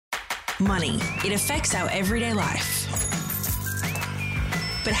Money, it affects our everyday life.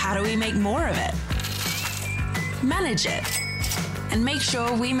 But how do we make more of it? Manage it. And make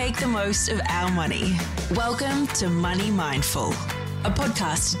sure we make the most of our money. Welcome to Money Mindful, a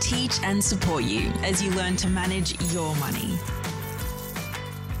podcast to teach and support you as you learn to manage your money.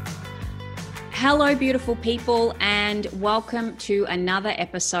 Hello, beautiful people, and welcome to another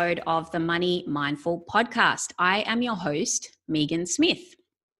episode of the Money Mindful podcast. I am your host, Megan Smith.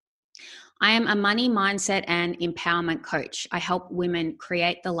 I am a money mindset and empowerment coach. I help women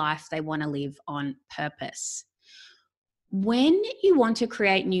create the life they want to live on purpose. When you want to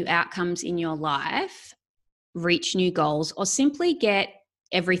create new outcomes in your life, reach new goals, or simply get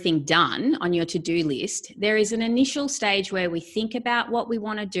everything done on your to-do list, there is an initial stage where we think about what we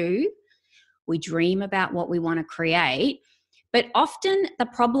want to do. We dream about what we want to create, but often the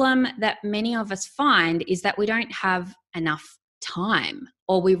problem that many of us find is that we don't have enough time,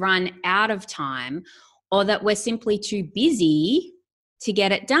 or we run out of time, or that we're simply too busy to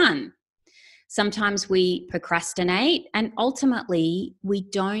get it done. Sometimes we procrastinate, and ultimately we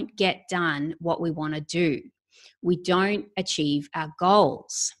don't get done what we want to do. We don't achieve our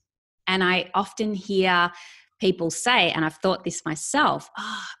goals. And I often hear people say, and I've thought this myself,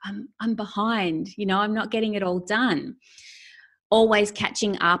 I'm behind, I'm not getting it all done. Always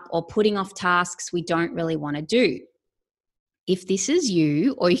catching up or putting off tasks we don't really want to do. If this is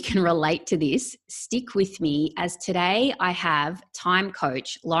you, or you can relate to this, stick with me, as today I have time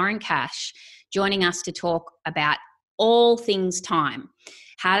coach Lauren Cash joining us to talk about all things time,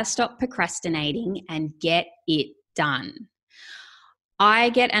 how to stop procrastinating and get it done. I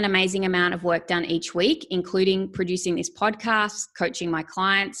get an amazing amount of work done each week, including producing this podcast, coaching my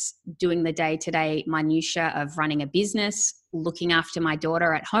clients, doing the day-to-day minutiae of running a business, looking after my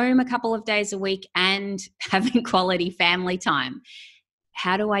daughter at home a couple of days a week, and having quality family time.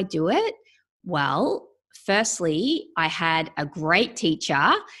 How do I do it? Well, firstly, I had a great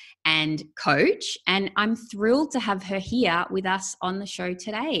teacher and coach, and I'm thrilled to have her here with us on the show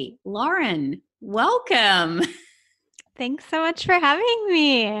today. Lauren, welcome. Thanks so much for having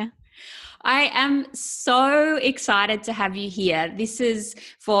me. I am so excited to have you here. This is,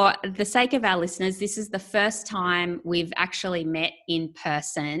 for the sake of our listeners, this is the first time we've actually met in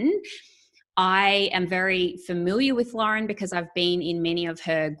person. I am very familiar with Lauren because I've been in many of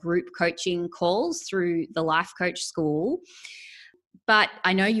her group coaching calls through the Life Coach School. But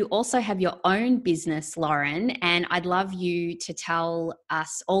I know you also have your own business, Lauren, and I'd love you to tell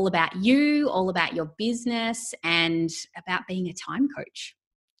us all about you, all about your business, and about being a time coach.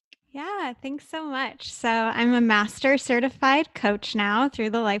 Yeah, thanks so much. So I'm a master certified coach now through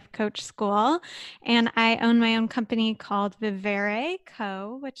the Life Coach School, and I own my own company called Vivere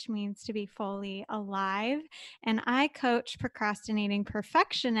Co., which means to be fully alive. And I coach procrastinating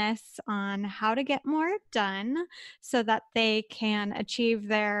perfectionists on how to get more done so that they can achieve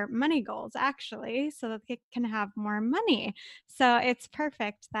their money goals, actually, so that they can have more money. So it's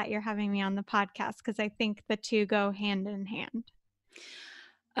perfect that you're having me on the podcast because I think the two go hand in hand.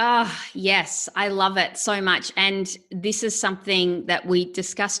 Yes, I love it so much. And this is something that we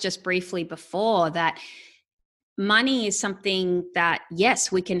discussed just briefly before, that money is something that, yes,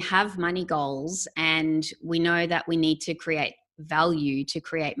 we can have money goals, and we know that we need to create value to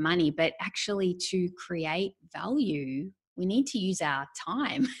create money, but actually to create value, we need to use our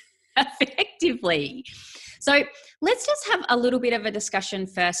time effectively. So let's just have a little bit of a discussion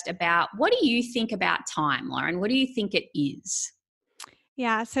first about, what do you think about time, Lauren? What do you think it is?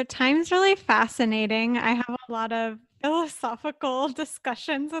 Yeah, so time's really fascinating. I have a lot of philosophical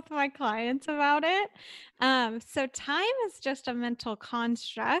discussions with my clients about it. So time is just a mental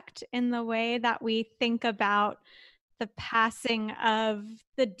construct in the way that we think about the passing of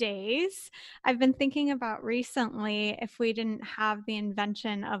the days. I've been thinking about recently, if we didn't have the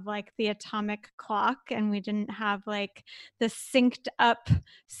invention of like the atomic clock, and we didn't have like the synced up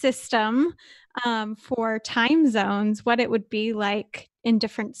system for time zones, what it would be like in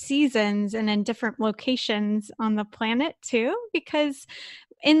different seasons and in different locations on the planet too. Because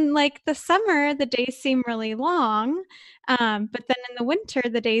in like the summer, the days seem really long, but then in the winter,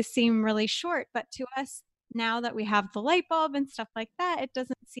 the days seem really short. But to us, now that we have the light bulb and stuff like that, it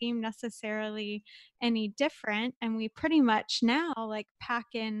doesn't seem necessarily any different. And we pretty much now like pack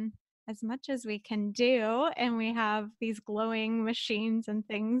in as much as we can do. And we have these glowing machines and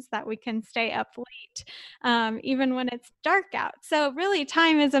things that we can stay up late, even when it's dark out. So really,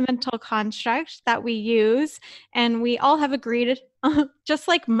 time is a mental construct that we use, and we all have agreed, just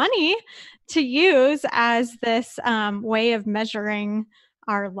like money, to use as this way of measuring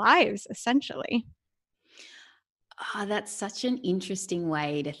our lives, essentially. Oh, that's such an interesting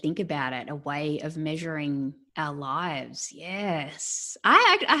way to think about it, a way of measuring our lives. Yes.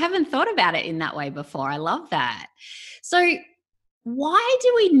 I haven't thought about it in that way before. I love that. So, why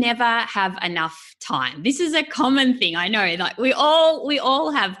do we never have enough time? This is a common thing. I know, like we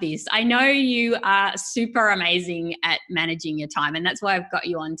all have this. I know you are super amazing at managing your time, and that's why I've got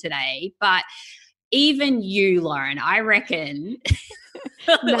you on today. But even you, Lauren, I reckon.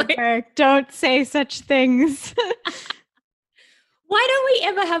 Never. Don't say such things. Why don't we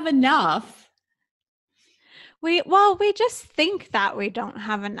ever have enough? We just think that we don't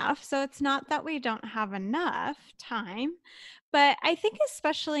have enough. So it's not that we don't have enough time, but I think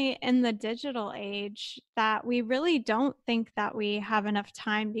especially in the digital age that we really don't think that we have enough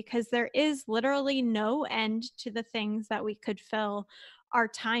time because there is literally no end to the things that we could fill our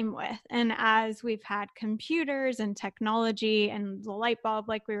time with. And as we've had computers and technology and the light bulb,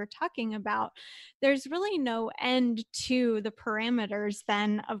 like we were talking about, there's really no end to the parameters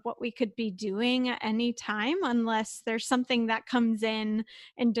then of what we could be doing at any time unless there's something that comes in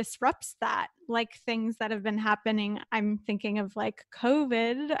and disrupts that, like things that have been happening. I'm thinking of like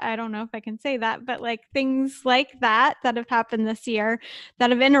COVID. I don't know if I can say that, but like things like that that have happened this year that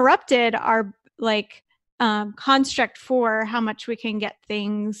have interrupted our like construct for how much we can get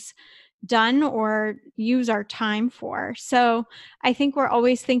things done or use our time for. So I think we're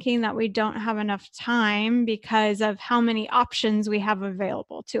always thinking that we don't have enough time because of how many options we have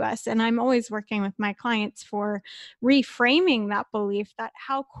available to us. And I'm always working with my clients for reframing that belief that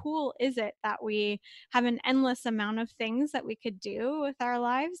how cool is it that we have an endless amount of things that we could do with our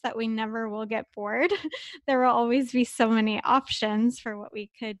lives, that we never will get bored. There will always be so many options for what we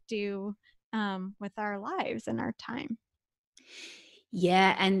could do with our lives and our time.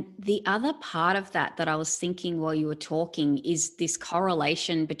 Yeah. And the other part of that I was thinking while you were talking is this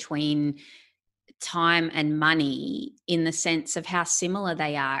correlation between time and money in the sense of how similar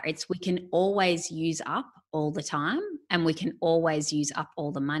they are. It's we can always use up all the time and we can always use up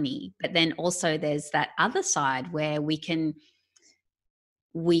all the money. But then also there's that other side where we can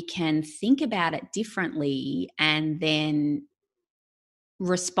think about it differently and then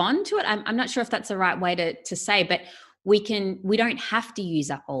respond to it. I'm not sure if that's the right way to say, but we don't have to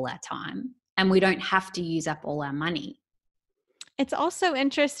use up all our time and we don't have to use up all our money. It's also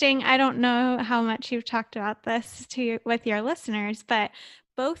interesting. I don't know how much you've talked about this with your listeners, but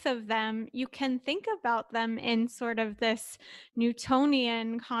both of them, you can think about them in sort of this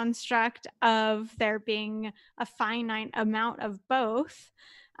Newtonian construct of there being a finite amount of both.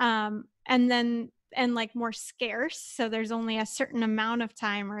 And like more scarce. So there's only a certain amount of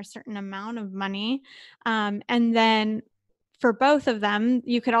time or a certain amount of money. And then for both of them,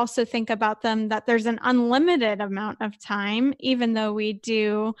 you could also think about them that there's an unlimited amount of time, even though we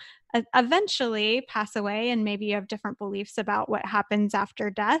do eventually pass away and maybe you have different beliefs about what happens after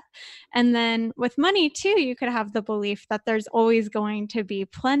death. And then with money too, you could have the belief that there's always going to be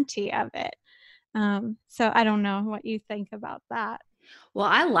plenty of it. So I don't know what you think about that. Well,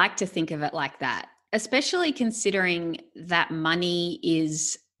 I like to think of it like that, especially considering that money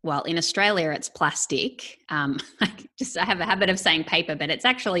is, well, in Australia, it's plastic. I have a habit of saying paper, but it's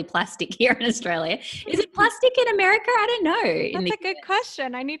actually plastic here in Australia. Is it plastic in America? I don't know. That's a good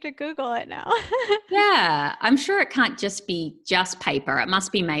question. I need to Google it now. Yeah, I'm sure it can't just be just paper. It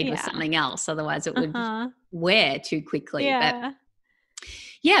must be made with something else. Otherwise, it would wear too quickly. Yeah.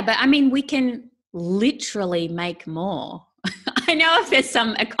 But I mean, we can literally make more. I know if there's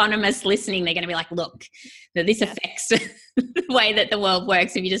some economists listening, they're going to be like, look, this affects the way that the world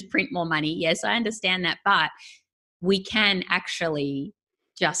works if you just print more money. Yes, I understand that, but we can actually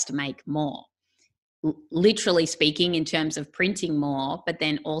just make more. Literally speaking in terms of printing more, but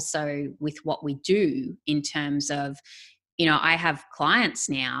then also with what we do in terms of, I have clients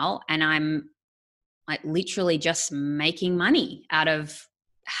now and I'm like literally just making money out of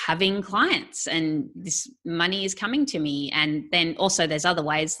having clients and this money is coming to me. And then also there's other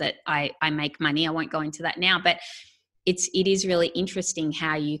ways that I make money. I won't go into that now, but it is really interesting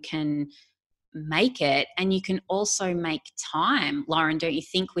how you can make it and you can also make time, Lauren, don't you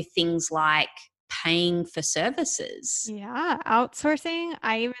think, with things like paying for services? Yeah, outsourcing.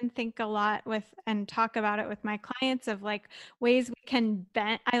 I even think a lot with and talk about it with my clients of like ways we can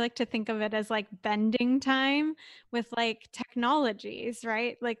bend. I like to think of it as like bending time with like technologies,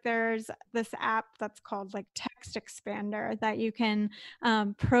 right? Like there's this app that's called like Text Expander that you can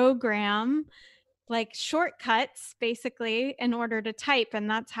program like shortcuts basically in order to type. And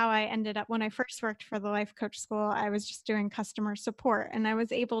that's how I ended up when I first worked for the life coach school. I was just doing customer support, and I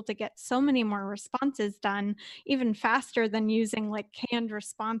was able to get so many more responses done even faster than using like canned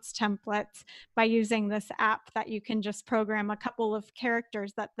response templates by using this app that you can just program a couple of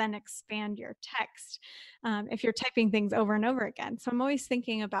characters that then expand your text if you're typing things over and over again. So I'm always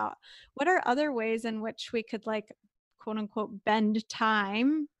thinking about what are other ways in which we could like quote unquote bend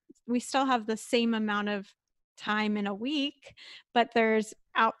time. We still have the same amount of time in a week, but there's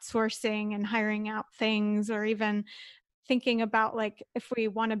outsourcing and hiring out things, or even thinking about like if we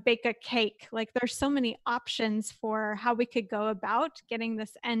want to bake a cake, like there's so many options for how we could go about getting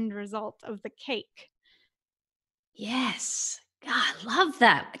this end result of the cake. Yes. God, I love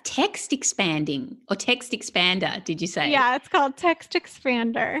that. Text expanding or text expander, did you say? Yeah, it's called Text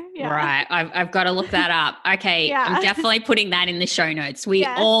Expander. Yeah. Right. I've got to look that up. Okay. I'm Yeah. definitely putting that in the show notes. We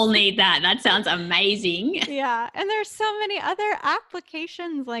Yes. all need that. That sounds amazing. Yeah. And there's so many other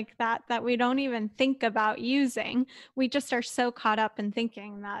applications like that that we don't even think about using. We just are so caught up in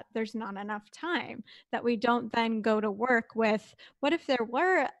thinking that there's not enough time that we don't then go to work with what if there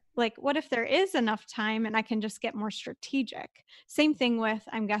were like, what if there is enough time and I can just get more strategic? Same thing with,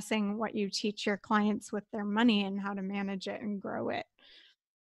 I'm guessing, what you teach your clients with their money and how to manage it and grow it.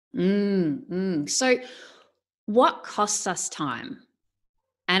 So, what costs us time?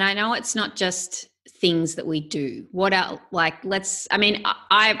 And I know it's not just things that we do. What else? Like,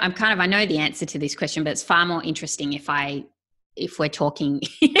 I'm kind of, I know the answer to this question, but it's far more interesting if we're talking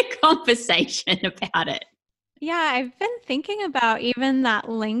in a conversation about it. Yeah, I've been thinking about even that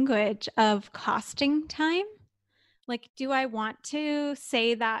language of costing time. Like, do I want to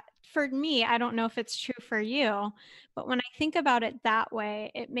say that? For me, I don't know if it's true for you, but when I think about it that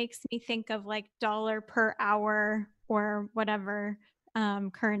way, it makes me think of like dollar per hour or whatever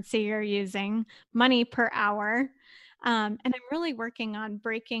currency you're using, money per hour. And I'm really working on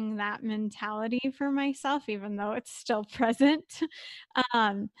breaking that mentality for myself, even though it's still present.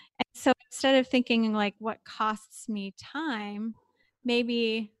 And so instead of thinking like what costs me time,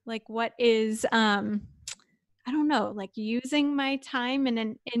 maybe like what is I don't know, like using my time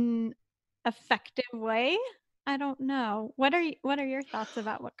in an effective way. I don't know. What are your thoughts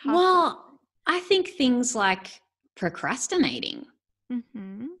about what costs us? Well, I think things like procrastinating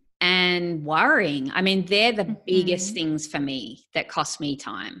Mm-hmm. and worrying. I mean, they're the biggest Mm-hmm. things for me that cost me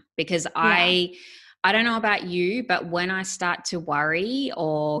time because Yeah. I don't know about you, but when I start to worry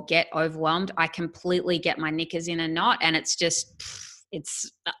or get overwhelmed, I completely get my knickers in a knot, and it's just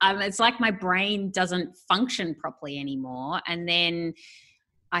it's like my brain doesn't function properly anymore, and then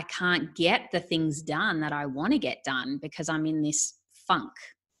I can't get the things done that I want to get done because I'm in this funk.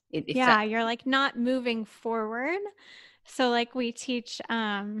 If that Yeah, you're like not moving forward. So like we teach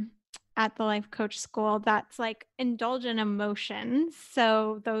at the life coach school, that's like indulge in emotions.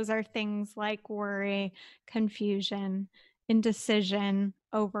 So those are things like worry, confusion, indecision,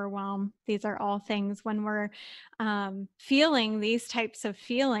 overwhelm. These are all things when we're feeling these types of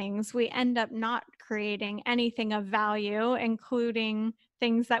feelings, we end up not creating anything of value, including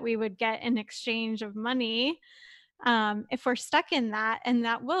things that we would get in exchange of money if we're stuck in that. And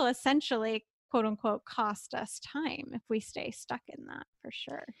that will essentially, quote unquote, cost us time if we stay stuck in that, for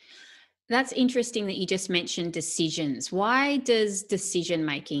sure. That's interesting that you just mentioned decisions. Why does decision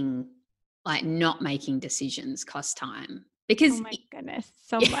making, like not making decisions, cost time? Oh Because my goodness,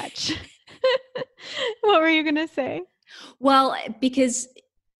 so much. What were you going to say? well, because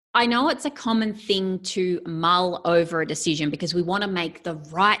I know it's a common thing to mull over a decision because we want to make the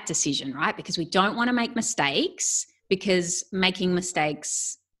right decision, right? Because we don't want to make mistakes, because making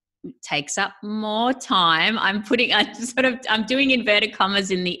mistakes takes up more time. I'm doing inverted commas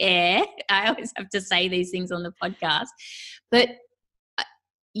in the air. I always have to say these things on the podcast. But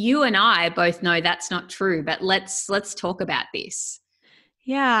you and I both know that's not true, but let's talk about this.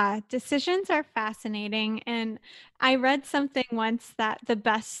 Yeah, decisions are fascinating. And I read something once that the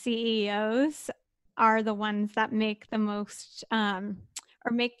best CEOs are the ones that make the most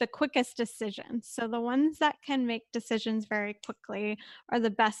or make the quickest decisions. So the ones that can make decisions very quickly are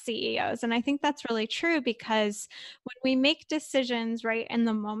the best CEOs. And I think that's really true because when we make decisions right in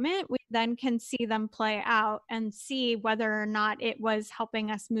the moment, we then can see them play out and see whether or not it was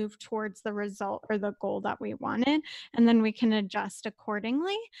helping us move towards the result or the goal that we wanted, and then we can adjust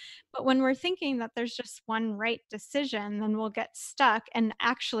accordingly. But when we're thinking that there's just one right decision, then we'll get stuck and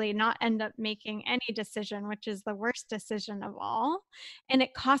actually not end up making any decision, which is the worst decision of all. And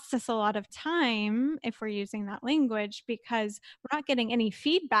it costs us a lot of time if we're using that language because we're not getting any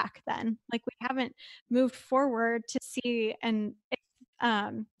feedback then. Like we haven't moved forward to see and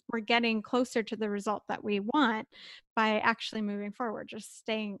we're getting closer to the result that we want by actually moving forward.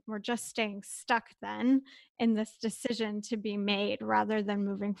 We're just staying stuck then in this decision to be made rather than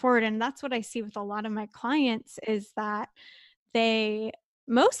moving forward. And that's what I see with a lot of my clients, is that they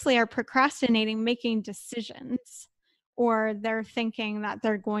mostly are procrastinating making decisions, or they're thinking that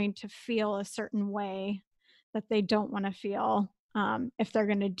they're going to feel a certain way that they don't want to feel if they're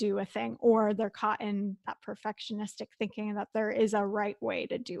going to do a thing, or they're caught in that perfectionistic thinking that there is a right way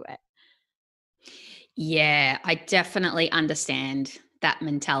to do it. Yeah, I definitely understand that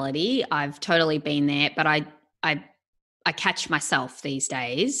mentality. I've totally been there, but I catch myself these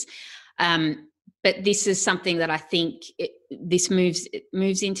days. But this is something that I think this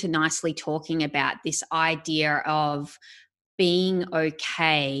moves into nicely talking about this idea of being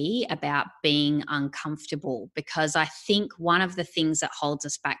okay about being uncomfortable, because I think one of the things that holds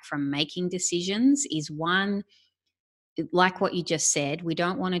us back from making decisions is, one, like what you just said, we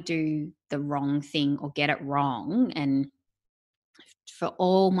don't want to do the wrong thing or get it wrong. And for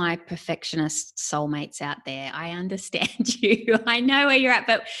all my perfectionist soulmates out there, I understand you. I know where you're at,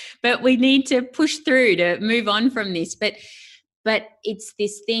 but we need to push through to move on from this. But it's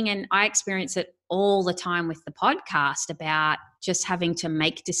this thing, and I experience it all the time with the podcast, about just having to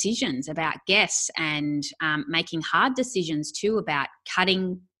make decisions about guests, and making hard decisions too, about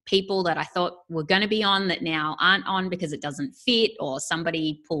cutting people that I thought were going to be on that now aren't on because it doesn't fit, or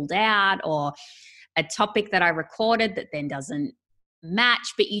somebody pulled out, or a topic that I recorded that then doesn't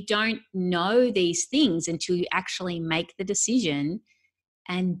match. But you don't know these things until you actually make the decision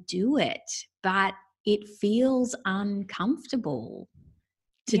and do it. But it feels uncomfortable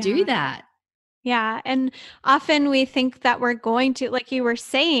to do that. Yeah. And often we think that we're going to, like you were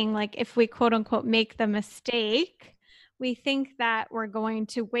saying, like if we quote unquote make the mistake, we think that we're going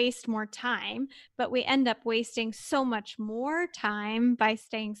to waste more time, but we end up wasting so much more time by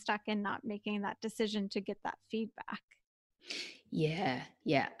staying stuck and not making that decision to get that feedback. Yeah,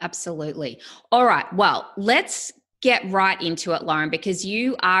 absolutely. All right. Well, let's get right into it, Lauren, because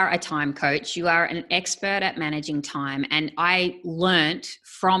you are a time coach. You are an expert at managing time. And I learnt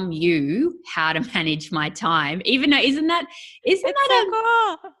from you how to manage my time, even though isn't that so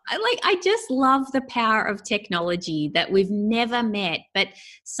cool. I just love the power of technology that we've never met, but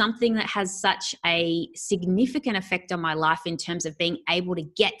something that has such a significant effect on my life in terms of being able to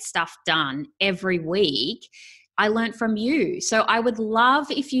get stuff done every week. I learned from you. So I would love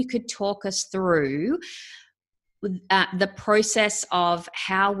if you could talk us through the process of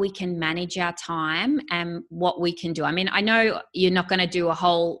how we can manage our time and what we can do. I mean, I know you're not going to do a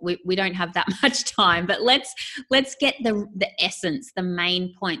whole, we don't have that much time, but let's get the essence, the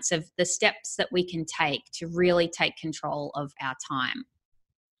main points of the steps that we can take to really take control of our time.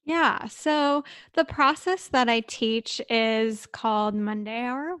 Yeah. So the process that I teach is called Monday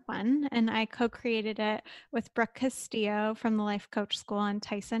Hour One, and I co-created it with Brooke Castillo from the Life Coach School and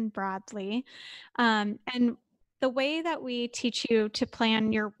Tyson Bradley. And the way that we teach you to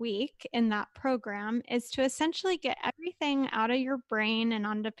plan your week in that program is to essentially get everything out of your brain and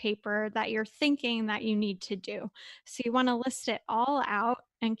onto paper that you're thinking that you need to do. So you want to list it all out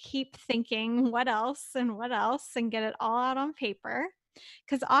and keep thinking what else and get it all out on paper.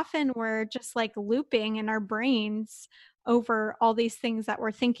 Because often we're just like looping in our brains over all these things that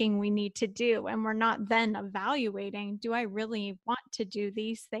we're thinking we need to do. And we're not then evaluating, do I really want to do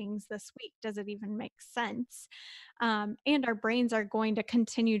these things this week? Does it even make sense? And our brains are going to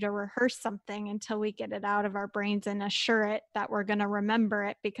continue to rehearse something until we get it out of our brains and assure it that we're going to remember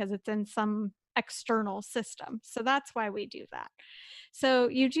it because it's in some external system. So that's why we do that. So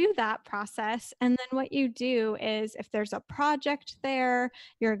you do that process. And then what you do is if there's a project there,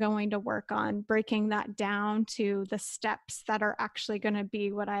 you're going to work on breaking that down to the steps that are actually going to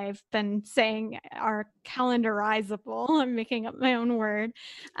be what I've been saying are calendarizable. I'm making up my own word.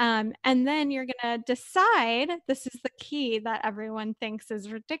 And then you're going to decide, this is the key that everyone thinks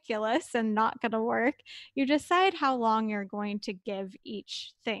is ridiculous and not going to work. You decide how long you're going to give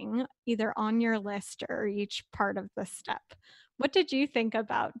each thing, either on your list or each part of the step. What did you think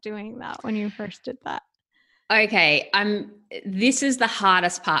about doing that when you first did that? Okay, this is the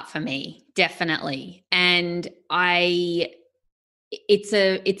hardest part for me, definitely. And it's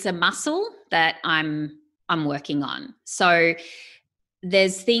a muscle that I'm working on. So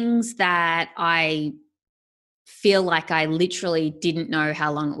there's things that I feel like I literally didn't know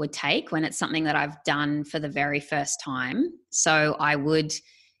how long it would take when it's something that I've done for the very first time. So I would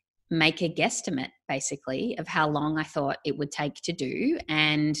make a guesstimate basically of how long I thought it would take to do.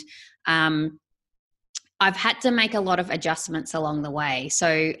 And I've had to make a lot of adjustments along the way.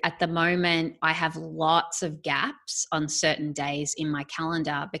 So at the moment, I have lots of gaps on certain days in my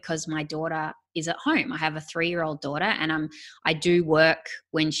calendar because my daughter is at home. I have a 3-year-old daughter, and I do work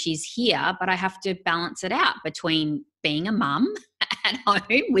when she's here, but I have to balance it out between being a mum at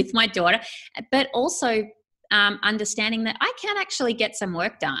home with my daughter, but also understanding that I can actually get some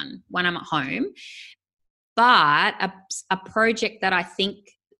work done when I'm at home. But a project that I think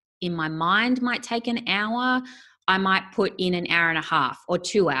in my mind might take an hour, I might put in an hour and a half or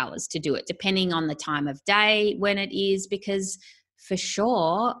 2 hours to do it, depending on the time of day when it is, because for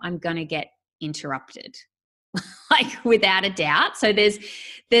sure I'm going to get interrupted, like without a doubt. So there's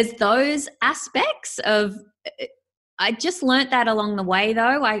those aspects of, I just learnt that along the way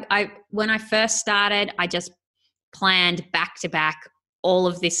though. I when I first started, I just planned back to back all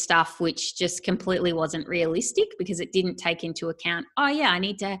of this stuff, which just completely wasn't realistic because it didn't take into account, oh yeah, I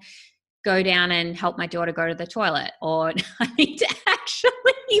need to go down and help my daughter go to the toilet, or I need to actually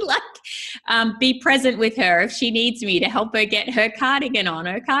be present with her if she needs me to help her get her cardigan on,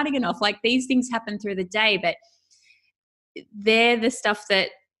 her cardigan off. Like, these things happen through the day, but they're the stuff that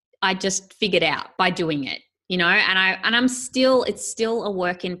I just figured out by doing it, and it's still a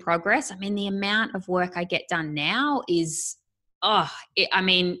work in progress. I mean, the amount of work I get done now is,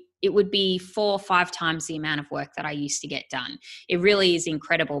 it would be 4 or 5 times the amount of work that I used to get done. It really is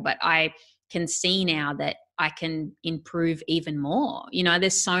incredible, but I can see now that I can improve even more.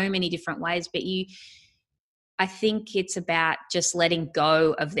 There's so many different ways, but I think it's about just letting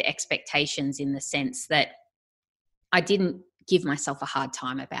go of the expectations, in the sense that I didn't give myself a hard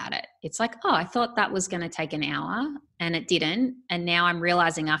time about it. It's like, oh, I thought that was going to take an hour and it didn't. And now I'm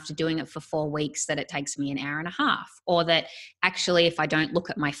realizing after doing it for 4 weeks that it takes me an hour and a half, or that actually if I don't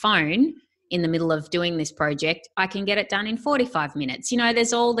look at my phone in the middle of doing this project, I can get it done in 45 minutes.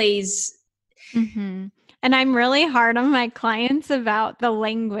 There's all these. Mm-hmm. And I'm really hard on my clients about the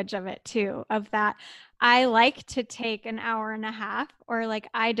language of it too, of that I like to take an hour and a half, or like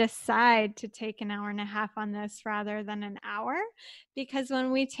I decide to take an hour and a half on this rather than an hour. Because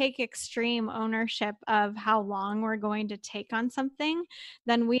when we take extreme ownership of how long we're going to take on something,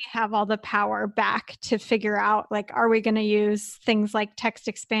 then we have all the power back to figure out, like, are we going to use things like Text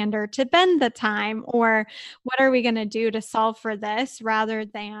Expander to bend the time, or what are we going to do to solve for this, rather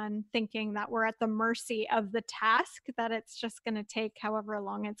than thinking that we're at the mercy of the task, that it's just going to take however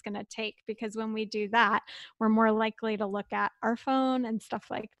long it's going to take. Because when we do that, we're more likely to look at our phone and stuff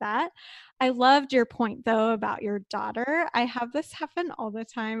like that. I loved your point though about your daughter. I have this happen all the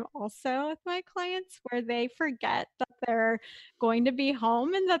time also with my clients, where they forget that they're going to be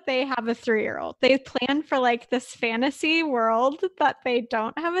home and that they have a 3-year-old. They plan for like this fantasy world that they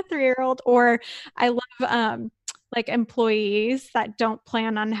don't have a 3-year-old. Or I love like employees that don't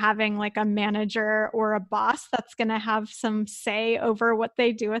plan on having like a manager or a boss that's going to have some say over what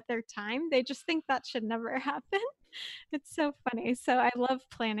they do with their time. They just think that should never happen. It's so funny. So I love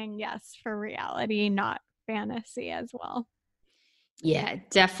planning, yes, for reality, not fantasy as well. Yeah,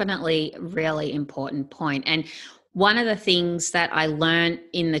 definitely really important point. And one of the things that I learned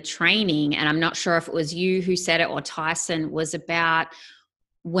in the training, and I'm not sure if it was you who said it or Tyson, was about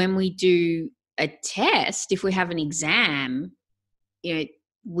when we do a test, if we have an exam,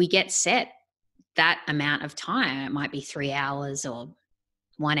 we get set that amount of time. It might be 3 hours or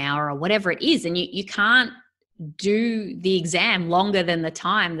 1 hour or whatever it is. And you can't do the exam longer than the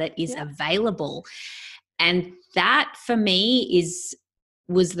time that is available. And that for me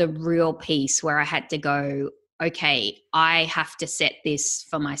was the real piece where I had to go, okay, I have to set this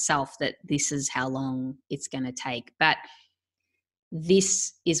for myself, that this is how long it's going to take. But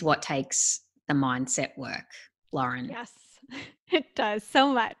this is what takes the mindset work, Lauren. Yes, it does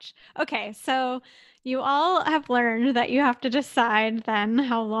so much. Okay, so you all have learned that you have to decide then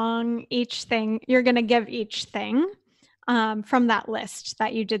how long each thing you're going to give each thing from that list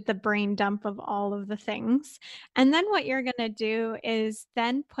that you did the brain dump of all of the things. And then what you're going to do is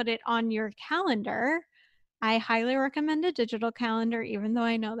then put it on your calendar. I highly recommend a digital calendar, even though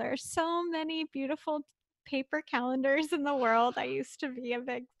I know there are so many beautiful paper calendars in the world. I used to be a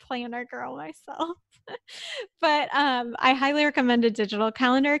big planner girl myself. But I highly recommend a digital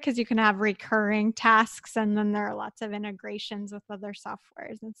calendar because you can have recurring tasks, and then there are lots of integrations with other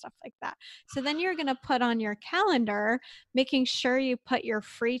softwares and stuff like that. So then you're going to put on your calendar, making sure you put your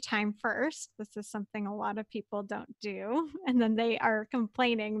free time first. This is something a lot of people don't do. And then they are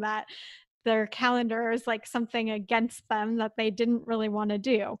complaining that their calendar is like something against them that they didn't really want to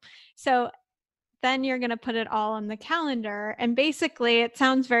do. So then you're going to put it all on the calendar. And basically, it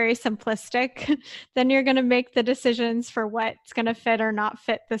sounds very simplistic. Then you're going to make the decisions for what's going to fit or not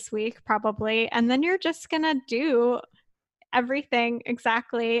fit this week, probably. And then you're just going to do everything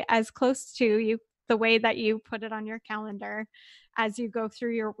exactly as close to you, the way that you put it on your calendar as you go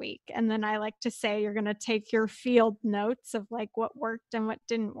through your week. And then I like to say you're going to take your field notes of like what worked and what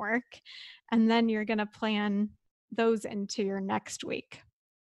didn't work. And then you're going to plan those into your next week.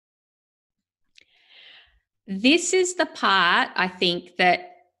 This is the part I think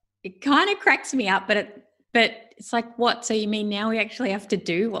that it kind of cracks me up, but it's like, what? So you mean now we actually have to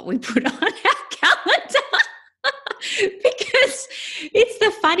do what we put on our calendar? Because it's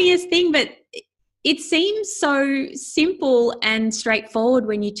the funniest thing, but it seems so simple and straightforward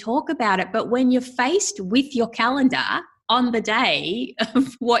when you talk about it. But when you're faced with your calendar on the day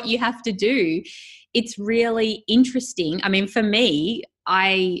of what you have to do, it's really interesting. I mean, for me,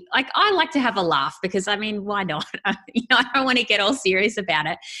 I like to have a laugh because, I mean, why not? I don't want to get all serious about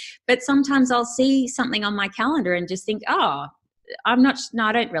it. But sometimes I'll see something on my calendar and just think, oh, I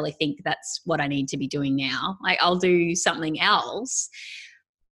don't really think that's what I need to be doing now. Like, I'll do something else.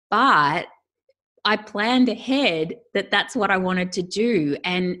 But I planned ahead that that's what I wanted to do.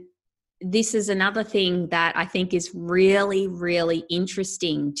 And this is another thing that I think is really, really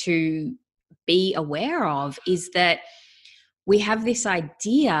interesting to be aware of, is that we have this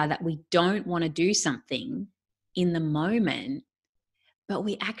idea that we don't want to do something in the moment, but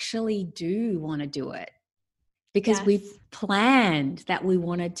we actually do want to do it because we've planned that we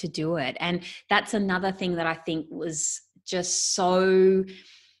wanted to do it. And that's another thing that I think was just so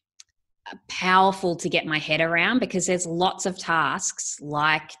powerful to get my head around, because there's lots of tasks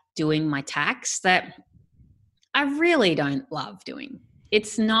like doing my tax that I really don't love doing.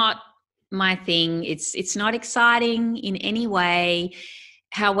 It's not my thing. It's not exciting in any way.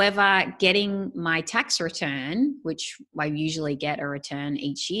 However, getting my tax return, which I usually get a return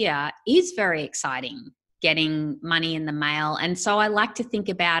each year, is very exciting, getting money in the mail. And so I like to think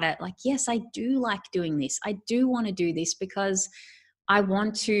about it like, yes, I do like doing this. I do want to do this because I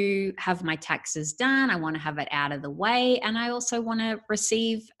want to have my taxes done. I want to have it out of the way. And I also want to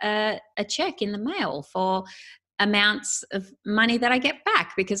receive a check in the mail for amounts of money that I get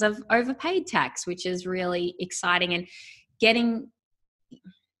back because I've overpaid tax, which is really exciting. And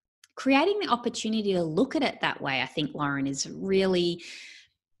creating the opportunity to look at it that way, I think, Lauren, is really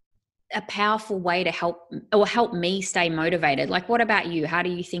a powerful way to help me stay motivated. Like, what about you? How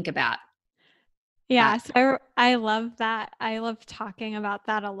do you think about Yeah, so I love that. I love talking about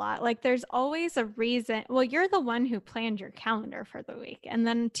that a lot. Like, there's always a reason. Well, you're the one who planned your calendar for the week. And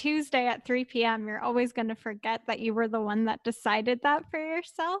then Tuesday at 3 p.m., you're always going to forget that you were the one that decided that for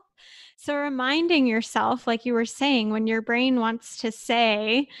yourself. So reminding yourself, like you were saying, when your brain wants to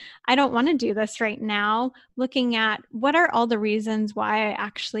say, I don't want to do this right now, looking at what are all the reasons why I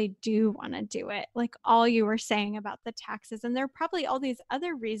actually do want to do it. Like all you were saying about the taxes. And there are probably all these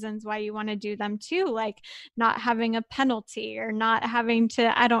other reasons why you want to do them too, like not having a penalty or not having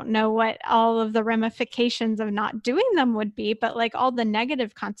to, I don't know what all of the ramifications of not doing them would be, but like all the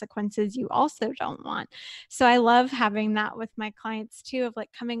negative consequences you also don't want. So I love having that with my clients too, of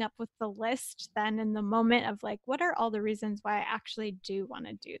like coming up with the list then in the moment of like, what are all the reasons why I actually do want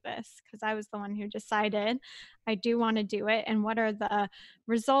to do this? Because I was the one who decided I do want to do it. And what are the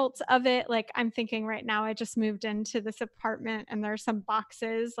results of it? Like I'm thinking right now, I just moved into this apartment and there's some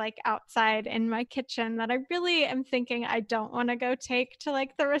boxes like outside in my kitchen that I really am thinking I don't want to go take to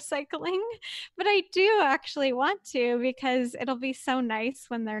like the recycling, but I do actually want to because it'll be so nice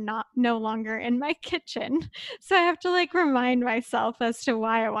when they're no longer in my kitchen. So I have to like remind myself as to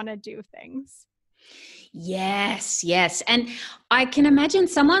why I want to do things. Yes. And I can imagine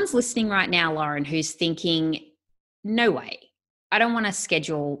someone's listening right now, Lauren, who's thinking, no way, I don't want to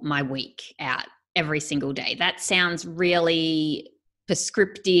schedule my week out every single day. That sounds really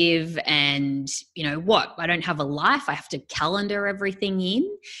prescriptive and, what? I don't have a life. I have to calendar everything in.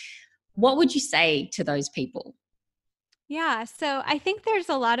 What would you say to those people? Yeah, so I think there's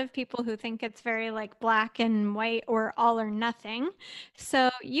a lot of people who think it's very like black and white or all or nothing. So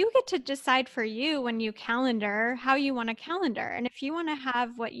you get to decide for you when you calendar how you want to calendar. And if you want to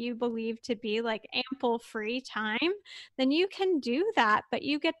have what you believe to be like ample free time, then you can do that. But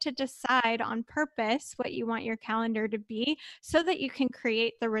you get to decide on purpose what you want your calendar to be so that you can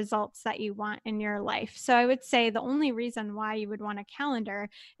create the results that you want in your life. So I would say the only reason why you would want a calendar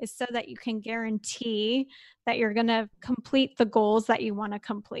is so that you can guarantee that you're going to complete the goals that you want to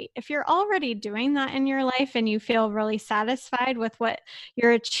complete. If you're already doing that in your life and you feel really satisfied with what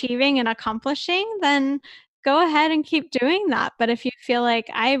you're achieving and accomplishing, then go ahead and keep doing that. But if you feel like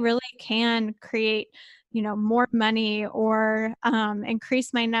I really can create, more money or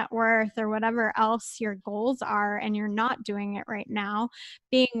increase my net worth or whatever else your goals are, and you're not doing it right now,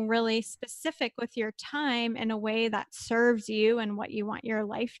 being really specific with your time in a way that serves you and what you want your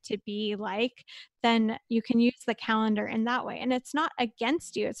life to be like, then you can use the calendar in that way. And it's not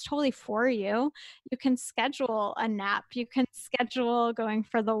against you, it's totally for you. You can schedule a nap, you can schedule going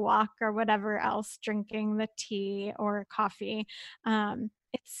for the walk or whatever else, drinking the tea or coffee.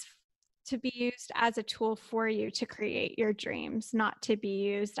 It's to be used as a tool for you to create your dreams, not to be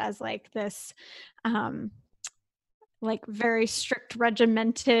used as like this like very strict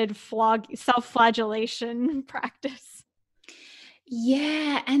regimented self-flagellation practice.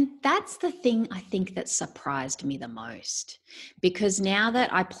 Yeah, and that's the thing I think that surprised me the most, because now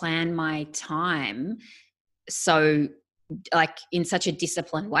that I plan my time, so like in such a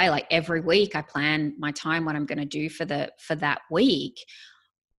disciplined way, like every week I plan my time, what I'm going to do for that week,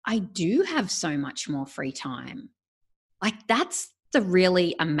 I do have so much more free time. Like that's the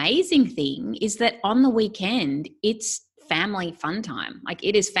really amazing thing, is that on the weekend it's family fun time. Like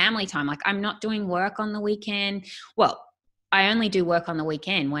it is family time. Like I'm not doing work on the weekend. Well, I only do work on the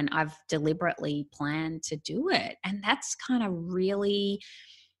weekend when I've deliberately planned to do it. And that's kind of really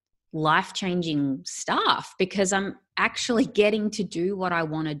life-changing stuff, because I'm actually getting to do what I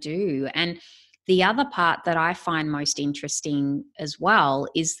want to do. And the other part that I find most interesting as well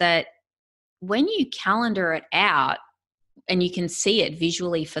is that when you calendar it out and you can see it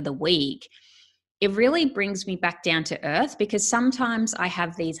visually for the week, it really brings me back down to earth, because sometimes I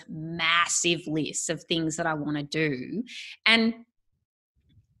have these massive lists of things that I want to do, and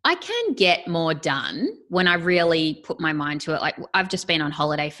I can get more done when I really put my mind to it. Like I've just been on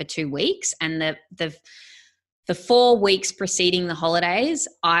holiday for 2 weeks, and the 4 weeks preceding the holidays,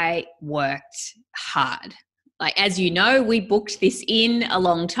 I worked hard. Like, as you know, we booked this in a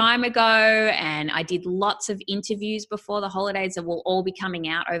long time ago, and I did lots of interviews before the holidays that will all be coming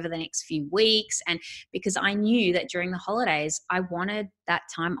out over the next few weeks. And because I knew that during the holidays, I wanted that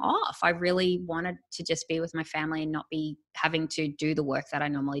time off. I really wanted to just be with my family and not be having to do the work that I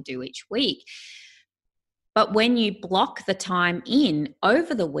normally do each week. But when you block the time in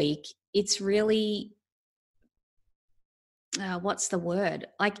over the week, it's really what's the word?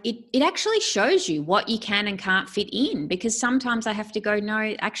 Like it actually shows you what you can and can't fit in, because sometimes I have to go,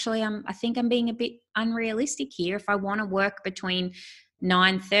 no, actually, I think I'm being a bit unrealistic here. If I want to work between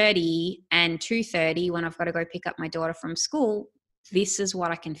 9:30 and 2:30 when I've got to go pick up my daughter from school, this is what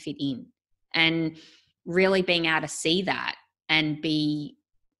I can fit in. And really being able to see that and be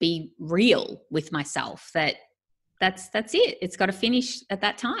real with myself, that's it. It's got to finish at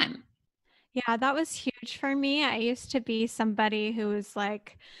that time. Yeah, that was huge for me. I used to be somebody who was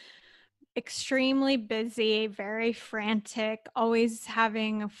like extremely busy, very frantic, always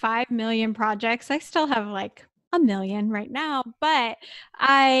having 5 million projects. I still have like a million right now, but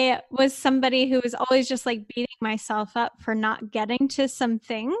I was somebody who was always just like beating myself up for not getting to some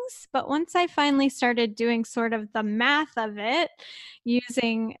things. But once I finally started doing sort of the math of it,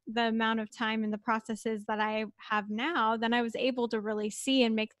 using the amount of time and the processes that I have now, then I was able to really see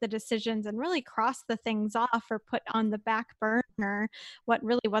and make the decisions and really cross the things off or put on the back burner what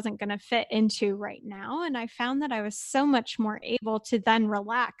really wasn't going to fit into right now. And I found that I was so much more able to then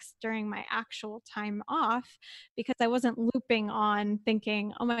relax during my actual time off, because I wasn't looping on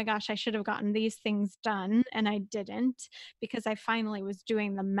thinking, oh my gosh, I should have gotten these things done. And I didn't, because I finally was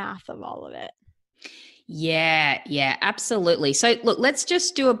doing the math of all of it. Yeah, absolutely. So look, let's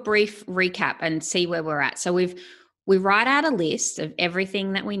just do a brief recap and see where we're at. So we write out a list of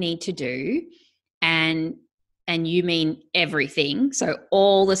everything that we need to do, and you mean everything. So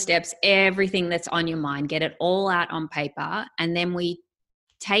all the steps, everything that's on your mind, get it all out on paper, and then we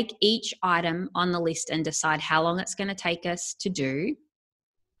take each item on the list and decide how long it's going to take us to do,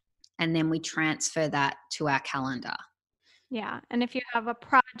 and then we transfer that to our calendar. Yeah. And if you have a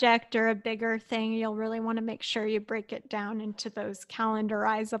project or a bigger thing, you'll really want to make sure you break it down into those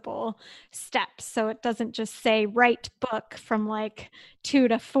calendarizable steps. So it doesn't just say write book from like 2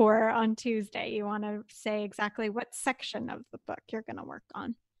 to 4 on Tuesday. You want to say exactly what section of the book you're going to work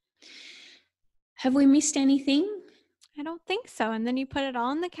on. Have we missed anything? I don't think so. And then you put it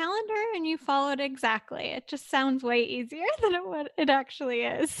all in the calendar and you follow it exactly. It just sounds way easier than it actually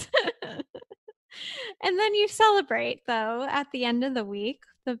is. And then you celebrate, though, at the end of the week,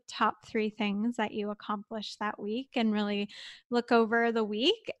 the top 3 things that you accomplished that week, and really look over the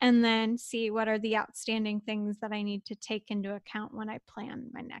week and then see what are the outstanding things that I need to take into account when I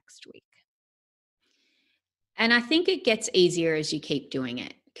plan my next week. And I think it gets easier as you keep doing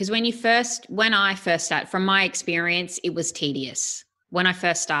it. Because when I first started, from my experience, it was tedious. When I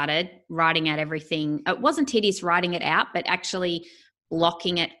first started writing out everything, it wasn't tedious writing it out, but actually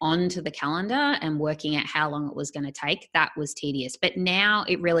blocking it onto the calendar and working out how long it was going to take, that was tedious. But now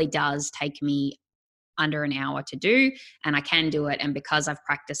it really does take me under an hour to do, and I can do it. And because I've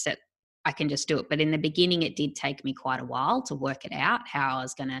practiced it, I can just do it. But in the beginning, it did take me quite a while to work it out, how I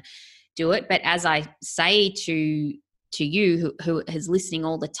was going to do it. But as I say to you who is listening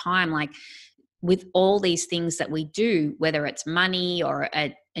all the time, like with all these things that we do, whether it's money or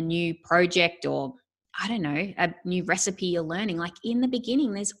a new project or I don't know, a new recipe you're learning, like in the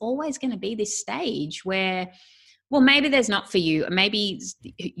beginning, there's always going to be this stage where, well, maybe there's not for you. Maybe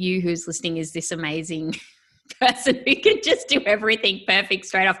you who's listening is this amazing person who can just do everything perfect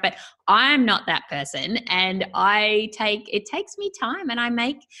straight off. But I'm not that person. And it takes me time, and I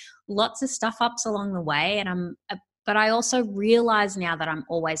make lots of stuff ups along the way. But I also realize now that I'm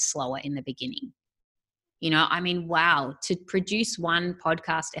always slower in the beginning. I mean, wow, to produce one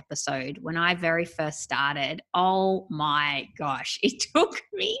podcast episode when I very first started, oh my gosh, it took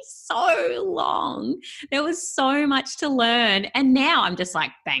me so long. There was so much to learn. And now I'm just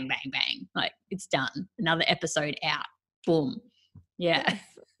like, bang, bang, bang, like it's done. Another episode out. Boom. Yeah.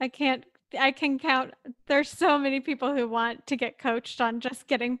 Yes, I can count. There's so many people who want to get coached on just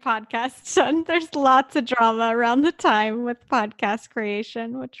getting podcasts done. There's lots of drama around the time with podcast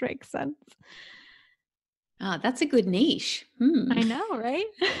creation, which makes sense. Oh, that's a good niche. I know, right?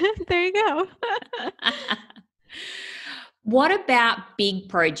 There you go. What about big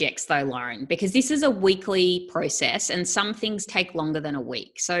projects though, Lauren? Because this is a weekly process and some things take longer than a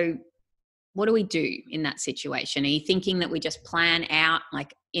week. So what do we do in that situation? Are you thinking that we just plan out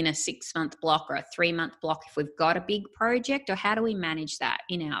like in a 6-month block or a 3-month block if we've got a big project, or how do we manage that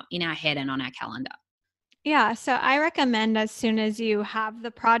in our head and on our calendar? Yeah, so I recommend as soon as you have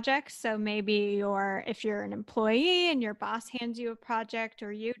the project, so maybe if you're an employee and your boss hands you a project,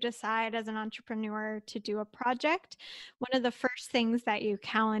 or you decide as an entrepreneur to do a project, one of the first things that you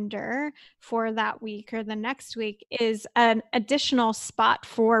calendar for that week or the next week is an additional spot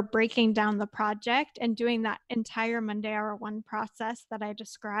for breaking down the project and doing that entire Monday Hour One process that I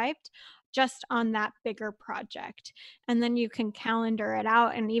described just on that bigger project. And then you can calendar it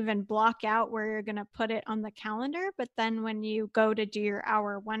out and even block out where you're going to put it on the calendar. But then when you go to do your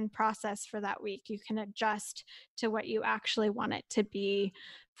hour one process for that week, you can adjust to what you actually want it to be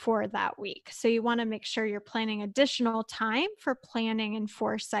for that week. So you want to make sure you're planning additional time for planning and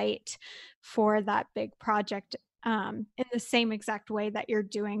foresight for that big project in the same exact way that you're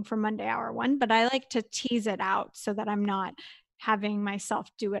doing for Monday Hour One. But I like to tease it out so that I'm not having myself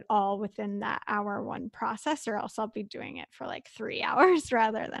do it all within that hour one process, or else I'll be doing it for like 3 hours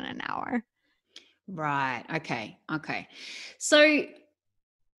rather than an hour. Right. Okay. So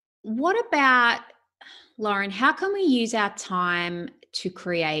what about, Lauren, how can we use our time to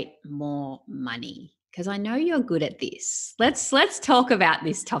create more money? Because I know you're good at this. Let's talk about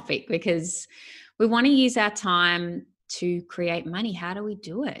this topic, because we want to use our time to create money. How do we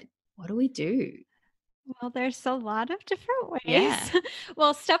do it? What do we do? Well, there's a lot of different ways. Yeah.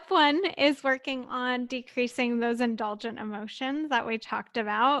 Well, step one is working on decreasing those indulgent emotions that we talked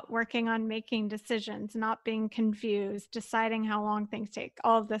about, working on making decisions, not being confused, deciding how long things take,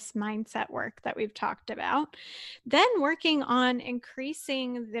 all of this mindset work that we've talked about. Then working on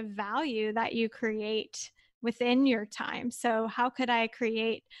increasing the value that you create within your time. So how could I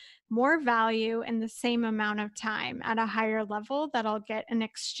create more value in the same amount of time at a higher level that I'll get in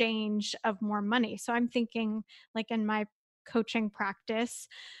exchange of more money? So I'm thinking, like in my coaching practice,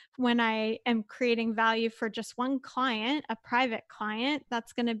 when I am creating value for just one client, a private client,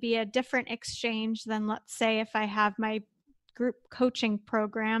 that's going to be a different exchange than, let's say, if I have my group coaching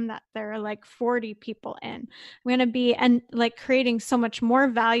program that there are like 40 people in. I'm going to be creating so much more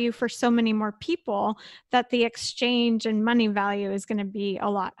value for so many more people that the exchange and money value is going to be a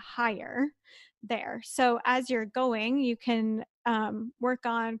lot higher there. So as you're going, you can work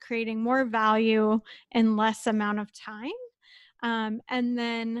on creating more value in less amount of time. And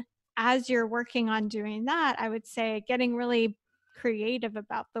then as you're working on doing that, I would say getting really creative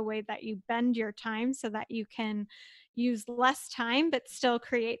about the way that you bend your time so that you can use less time but still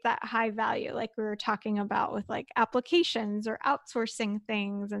create that high value, like we were talking about with like applications or outsourcing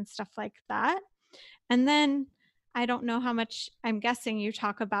things and stuff like that. And then I don't know how much, I'm guessing you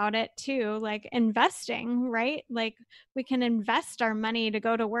talk about it too, like investing, right? Like we can invest our money to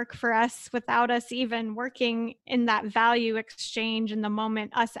go to work for us without us even working in that value exchange in the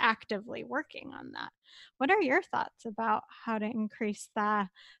moment, us actively working on that. What are your thoughts about how to increase the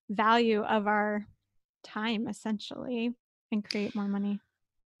value of our time essentially and create more money?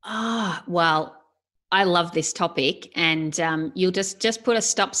 Well, I love this topic, and you'll just put a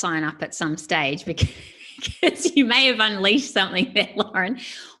stop sign up at some stage because you may have unleashed something there, Lauren.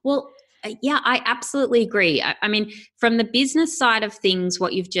 Well, yeah, I absolutely agree. I mean, from the business side of things,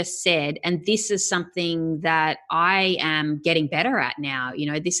 what you've just said, and this is something that I am getting better at now.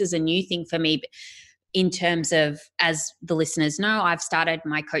 This is a new thing for me in terms of, as the listeners know, I've started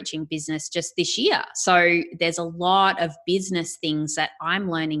my coaching business just this year. So there's a lot of business things that I'm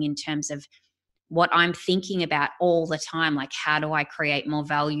learning in terms of what I'm thinking about all the time, like how do I create more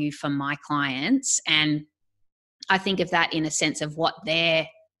value for my clients? And I think of that in a sense of what they're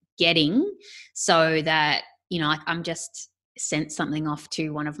getting, so that, like I'm just sent something off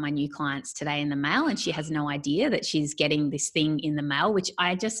to one of my new clients today in the mail, and she has no idea that she's getting this thing in the mail, which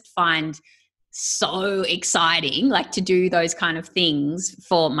I just find so exciting, like to do those kind of things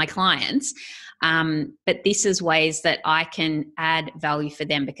for my clients. But this is ways that I can add value for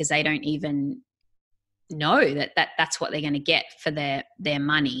them because they don't even know that's what they're going to get for their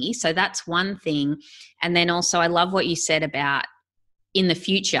money. So that's one thing. And then also I love what you said about in the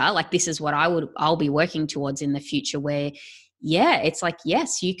future, like this is what I'll be working towards in the future, where it's like,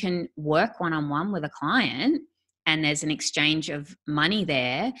 yes, you can work one-on-one with a client and there's an exchange of money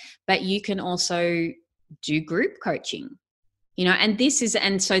there, but you can also do group coaching,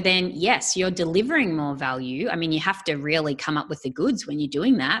 and so then, yes, you're delivering more value. I mean, you have to really come up with the goods when you're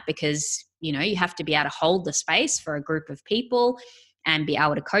doing that, because, you have to be able to hold the space for a group of people and be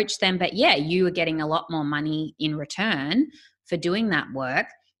able to coach them. But yeah, you are getting a lot more money in return for doing that work.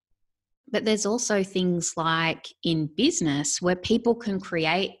 But there's also things like in business where people can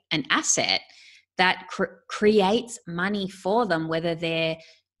create an asset that creates money for them, whether they're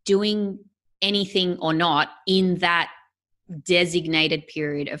doing anything or not in that designated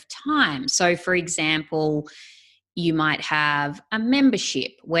period of time. So for example, you might have a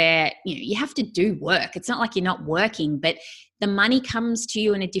membership where you have to do work. It's not like you're not working, but the money comes to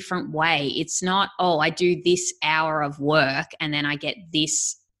you in a different way. It's not, I do this hour of work and then I get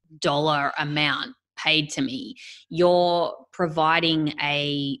this dollar amount paid to me. You're providing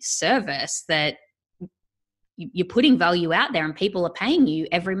a service that you're putting value out there and people are paying you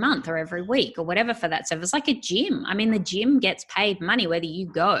every month or every week or whatever for that service. Like a gym. I mean, the gym gets paid money whether you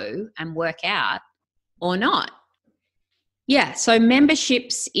go and work out or not. Yeah. So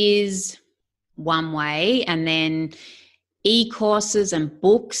memberships is one way. And then e-courses and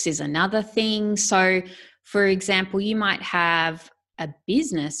books is another thing. So for example, you might have a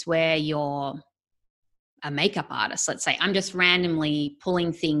business where you're a makeup artist. Let's say I'm just randomly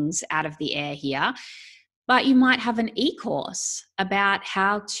pulling things out of the air here. But you might have an e-course about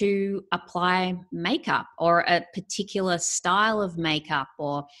how to apply makeup or a particular style of makeup,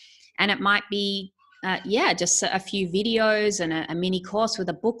 and it might be, just a few videos and a mini course with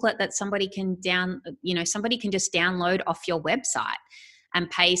a booklet that somebody can just download off your website and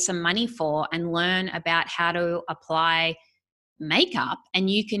pay some money for and learn about how to apply makeup.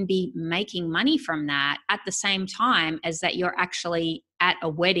 And you can be making money from that at the same time as that you're actually at a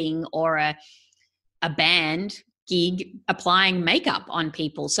wedding or a band gig applying makeup on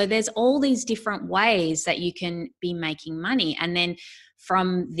people. So there's all these different ways that you can be making money. And then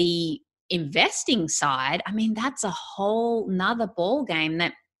from the investing side, I mean, that's a whole nother ball game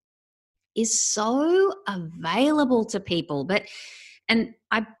that is so available to people. And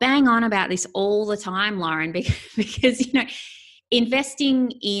I bang on about this all the time, Lauren, because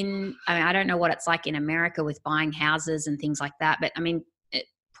investing in, I don't know what it's like in America with buying houses and things like that, but I mean,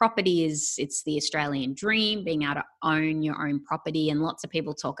 property it's the Australian dream, being able to own your own property. And lots of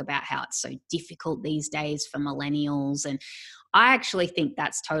people talk about how it's so difficult these days for millennials. And I actually think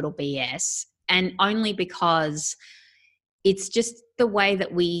that's total BS. And only because it's just the way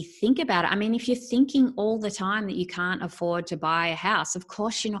that we think about it. I mean, if you're thinking all the time that you can't afford to buy a house, of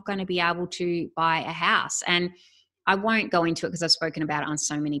course you're not going to be able to buy a house. And I won't go into it because I've spoken about it on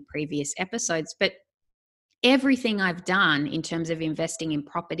so many previous episodes, but everything I've done in terms of investing in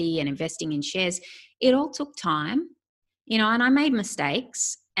property and investing in shares, it all took time, and I made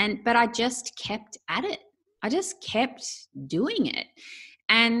mistakes, but I just kept at it. I just kept doing it.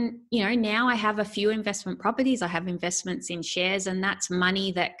 And, now I have a few investment properties. I have investments in shares, and that's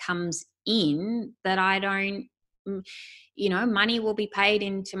money that comes in that I don't, money will be paid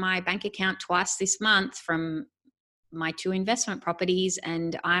into my bank account twice this month from my 2 investment properties,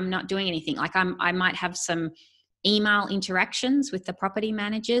 and I'm not doing anything. Like I might have some email interactions with the property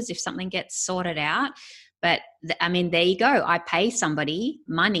managers if something gets sorted out. But there you go. I pay somebody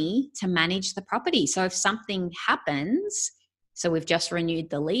money to manage the property. So if something happens, so we've just renewed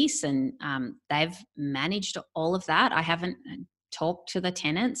the lease and they've managed all of that. I haven't talk to the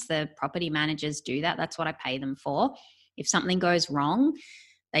tenants. The property managers do that. That's what I pay them for. If something goes wrong,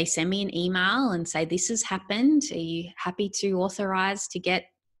 they send me an email and say, this has happened. Are you happy to authorize to get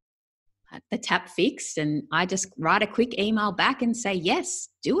the tap fixed? And I just write a quick email back and say, yes,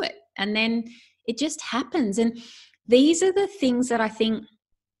 do it. And then it just happens. And these are the things that I think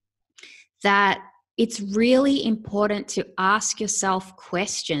that it's really important to ask yourself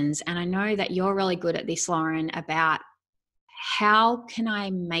questions. And I know that you're really good at this, Lauren, about how can I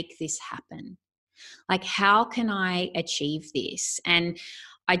make this happen? Like, how can I achieve this? And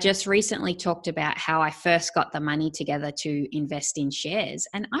I just recently talked about how I first got the money together to invest in shares.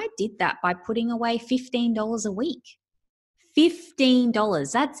 And I did that by putting away $15 a week.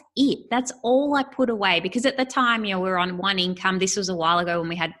 $15. That's it. That's all I put away, because at the time, we were on one income. This was a while ago when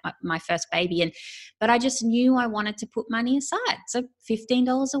we had my first baby, but I just knew I wanted to put money aside. So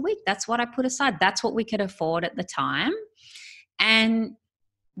 $15 a week, that's what I put aside. That's what we could afford at the time. And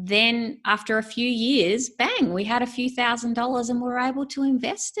then after a few years, bang, we had a few $1,000s and we were able to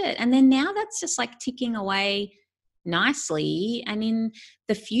invest it. And then now that's just like ticking away nicely. And in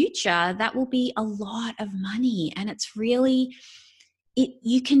the future, that will be a lot of money. And it's really,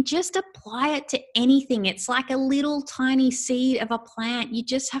 you can just apply it to anything. It's like a little tiny seed of a plant. You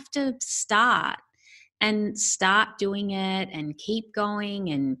just have to start doing it and keep going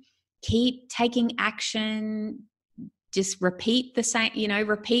and keep taking action. Just repeat the same,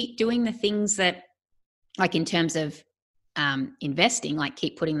 repeat doing the things that, like in terms of investing, like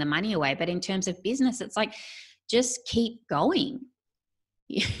keep putting the money away. But in terms of business, it's like, just keep going.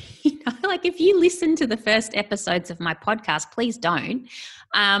 Like if you listen to the first episodes of my podcast, please don't.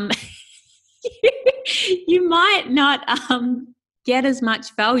 You might not get as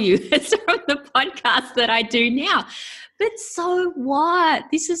much value as from the podcast that I do now. But so what?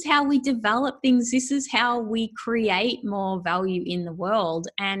 This is how we develop things. This is how we create more value in the world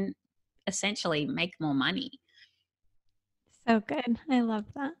and essentially make more money. So good. I love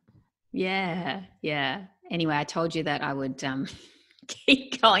that. Yeah. Anyway, I told you that I would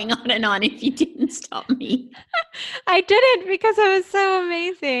keep going on and on if you didn't stop me. I didn't, because it was so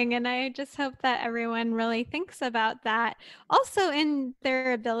amazing. And I just hope that everyone really thinks about that. Also in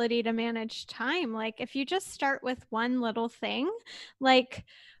their ability to manage time. Like if you just start with one little thing, like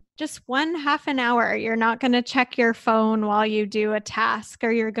just one half an hour, you're not going to check your phone while you do a task,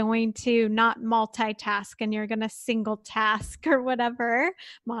 or you're going to not multitask and you're going to single task or whatever,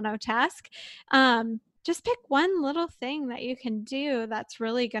 monotask. Just pick one little thing that you can do that's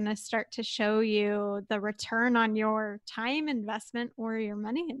really going to start to show you the return on your time investment or your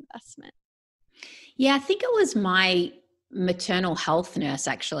money investment. Yeah, I think it was my maternal health nurse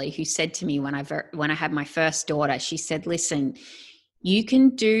actually who said to me when I had my first daughter, she said, listen, you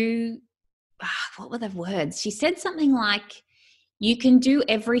can do, what were the words? She said something like, you can do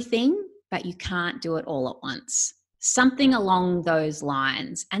everything, but you can't do it all at once. Something along those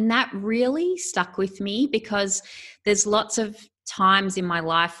lines. And that really stuck with me, because there's lots of times in my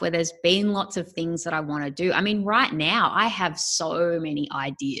life where there's been lots of things that I want to do. I mean, right now I have so many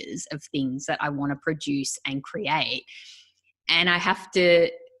ideas of things that I want to produce and create, and I have to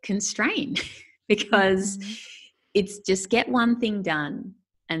constrain because it's just get one thing done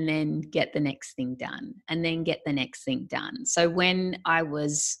and then get the next thing done and then get the next thing done. So when I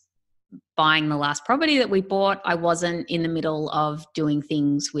was buying the last property that we bought, I wasn't in the middle of doing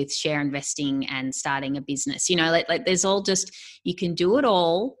things with share investing and starting a business. Like there's all just, you can do it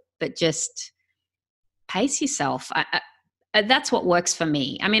all, but just pace yourself. That's what works for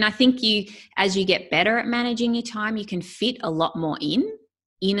me. I mean, I think as you get better at managing your time, you can fit a lot more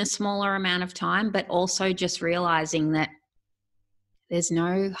in a smaller amount of time, but also just realizing that there's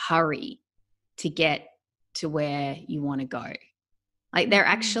no hurry to get to where you want to go. Like there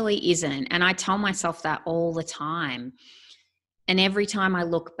actually isn't. And I tell myself that all the time. And every time I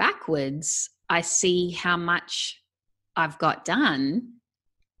look backwards, I see how much I've got done.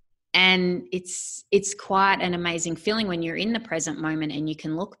 And it's quite an amazing feeling when you're in the present moment and you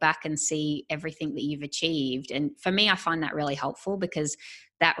can look back and see everything that you've achieved. And for me, I find that really helpful, because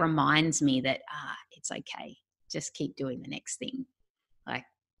that reminds me that it's okay. Just keep doing the next thing. Like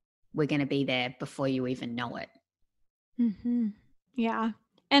we're going to be there before you even know it. Mm-hmm. Yeah.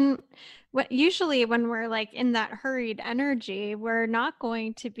 And usually when we're like in that hurried energy, we're not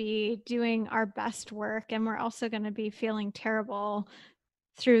going to be doing our best work, and we're also going to be feeling terrible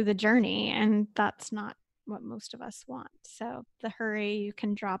through the journey. And that's not what most of us want. So the hurry, you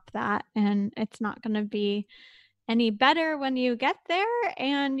can drop that, and it's not going to be any better when you get there.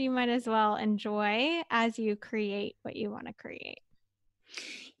 And you might as well enjoy as you create what you want to create.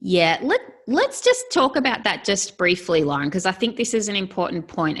 Yeah, let's just talk about that just briefly, Lauren, because I think this is an important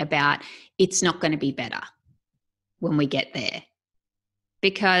point about it's not going to be better when we get there.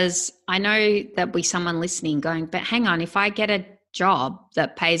 Because I know there'll be someone listening going, but hang on, if I get a job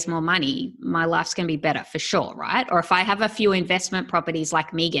that pays more money, my life's going to be better for sure, right? Or if I have a few investment properties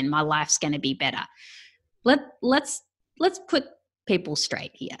like Megan, my life's going to be better. Let's put people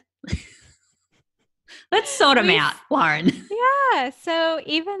straight here. Let's sort them out, Lauren. Yeah. So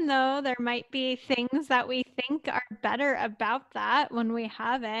even though there might be things that we think are better about that when we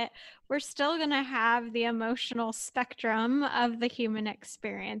have it, we're still going to have the emotional spectrum of the human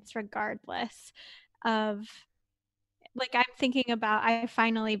experience, regardless of, like, I'm thinking about, I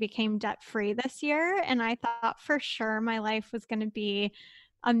finally became debt free this year, and I thought for sure my life was going to be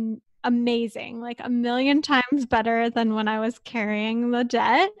amazing, like a million times better than when I was carrying the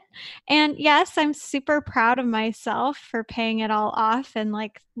debt. And yes, I'm super proud of myself for paying it all off in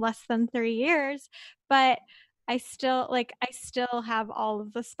like less than 3 years, but I still have all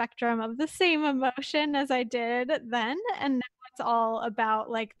of the spectrum of the same emotion as I did then. And now it's all about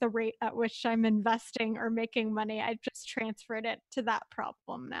like the rate at which I'm investing or making money. I just transferred it to that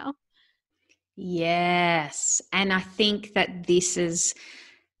problem now. Yes. And I think that this is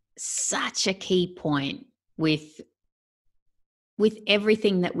such a key point with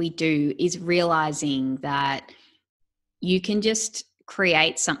everything that we do, is realizing that you can just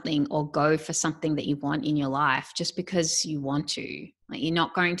create something or go for something that you want in your life just because you want to. Like, you're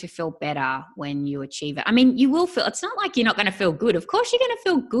not going to feel better when you achieve it. I mean, you will feel, it's not like you're not going to feel good. Of course you're going to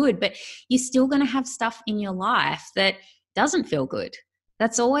feel good, but you're still going to have stuff in your life that doesn't feel good.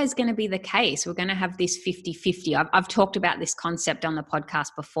 That's always going to be the case. We're going to have this 50-50. I've talked about this concept on the podcast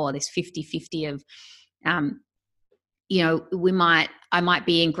before, this 50-50 of, I might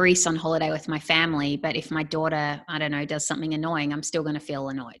be in Greece on holiday with my family, but if my daughter, I don't know, does something annoying, I'm still going to feel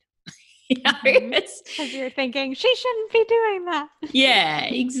annoyed. Because you're thinking she shouldn't be doing that. Yeah,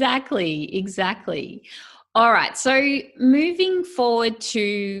 exactly. All right. So moving forward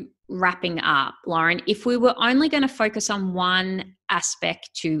to wrapping up, Lauren, if we were only going to focus on one aspect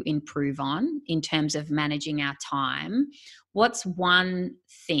to improve on in terms of managing our time, what's one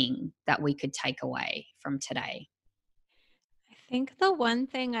thing that we could take away from today? I think the one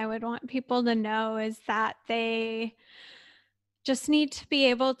thing I would want people to know is that they just need to be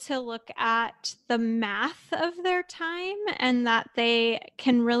able to look at the math of their time, and that they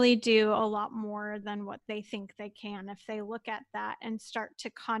can really do a lot more than what they think they can if they look at that and start to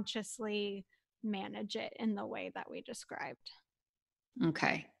consciously manage it in the way that we described.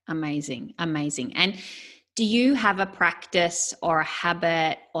 Okay, amazing. And do you have a practice or a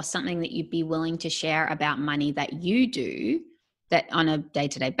habit or something that you'd be willing to share about money that you do, that on a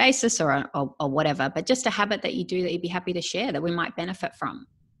day-to-day basis or whatever, but just a habit that you do that you'd be happy to share that we might benefit from?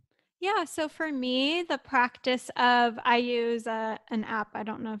 Yeah, so for me, the practice of, I use an app. I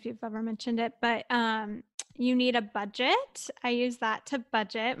don't know if you've ever mentioned it, but You Need a Budget. I use that to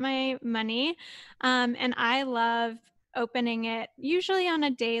budget my money. And I love opening it usually on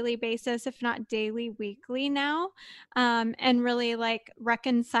a daily basis, if not daily, weekly now, and really like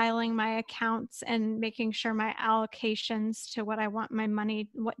reconciling my accounts and making sure my allocations to what I want my money,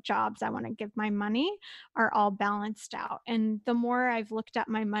 what jobs I want to give my money, are all balanced out. And the more I've looked at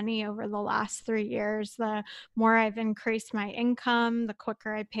my money over the last 3 years, the more I've increased my income, the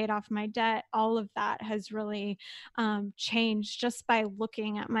quicker I paid off my debt. All of that has really changed just by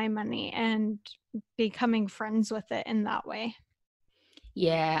looking at my money and becoming friends with it in that way.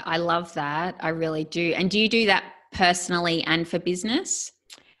 Yeah, I love that. I really do. And do you do that personally and for business?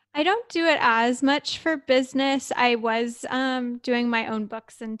 I don't do it as much for business. I was doing my own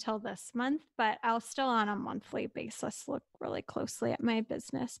books until this month, but I'll still on a monthly basis look really closely at my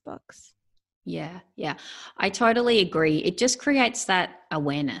business books. Yeah. I totally agree. It just creates that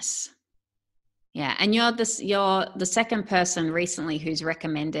awareness. Yeah, and you're the second person recently who's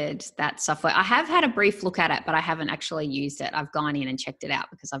recommended that software. I have had a brief look at it, but I haven't actually used it. I've gone in and checked it out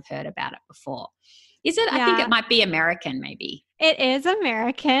because I've heard about it before. Is it? I think it Yeah, might be American, maybe. it is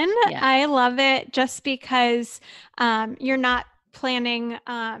American. Yeah. I love it just because you're not planning,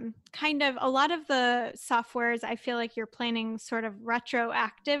 kind of a lot of the softwares. I feel like you're planning sort of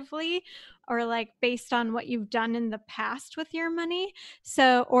retroactively, or like based on what you've done in the past with your money.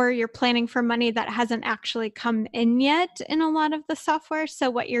 So, or you're planning for money that hasn't actually come in yet in a lot of the software. So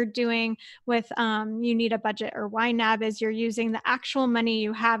what you're doing with You Need a Budget or YNAB is you're using the actual money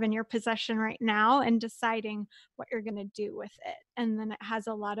you have in your possession right now and deciding what you're going to do with it. And then it has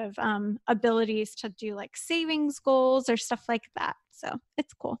a lot of abilities to do like savings goals or stuff like that. So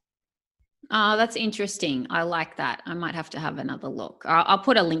it's cool. Oh, that's interesting. I like that. I might have to have another look. I'll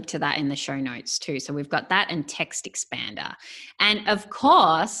put a link to that in the show notes too. So we've got that and Text Expander. And of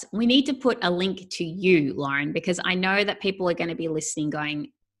course, we need to put a link to you, Lauren, because I know that people are going to be listening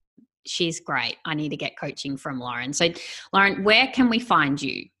going, she's great. I need to get coaching from Lauren. So Lauren, where can we find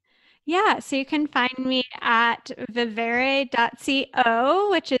you? Yeah, so you can find me at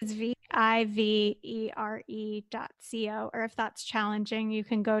vivere.co, which is vivere.co. Or if that's challenging, you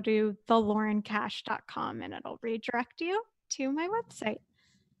can go to thelaurencash.com and it'll redirect you to my website.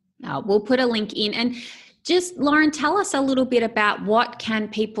 We'll put a link in. And just, Lauren, tell us a little bit about what can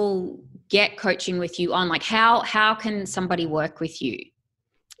people get coaching with you on? Like how can somebody work with you?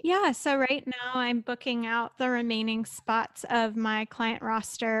 Yeah, so right now I'm booking out the remaining spots of my client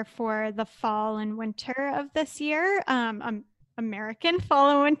roster for the fall and winter of this year. American fall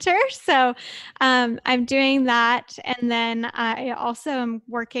and winter. So I'm doing that. And then I also am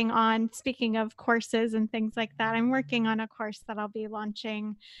working on, speaking of courses and things like that, I'm working on a course that I'll be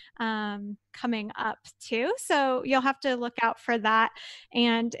launching coming up too. So you'll have to look out for that.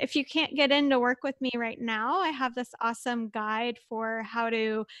 And if you can't get in to work with me right now, I have this awesome guide for how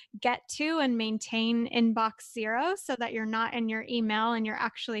to get to and maintain inbox zero so that you're not in your email and you're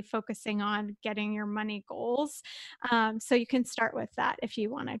actually focusing on getting your money goals. So you can start with that if you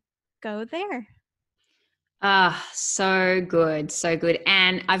want to go there. So good. So good.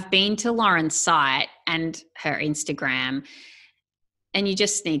 And I've been to Lauren's site and her Instagram, and you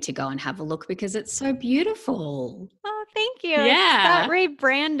just need to go and have a look because it's so beautiful. Oh, thank you. Yeah. It's got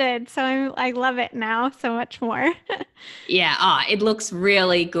rebranded. So I love it now so much more. Yeah. It looks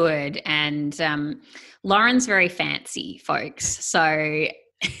really good. And Lauren's very fancy, folks. So,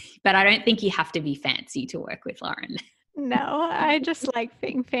 but I don't think you have to be fancy to work with Lauren. No, I just like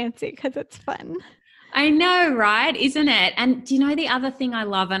being fancy because it's fun. I know, right? Isn't it? And do you know the other thing I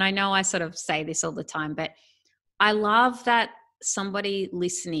love, and I know I sort of say this all the time, but I love that somebody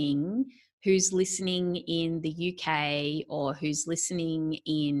listening who's listening in the UK or who's listening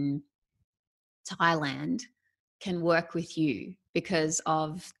in Thailand can work with you because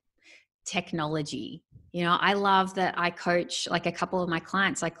of technology. You know, I love that I coach, like a couple of my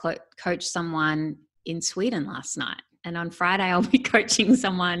clients, I coached someone in Sweden last night. And on Friday, I'll be coaching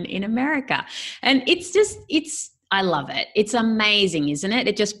someone in America. And I love it. It's amazing, isn't it?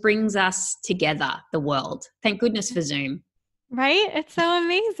 It just brings us together, the world. Thank goodness for Zoom. Right? It's so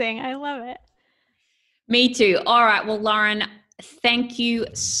amazing. I love it. Me too. All right. Well, Lauren, thank you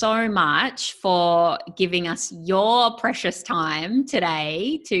so much for giving us your precious time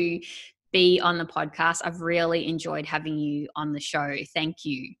today to be on the podcast. I've really enjoyed having you on the show. Thank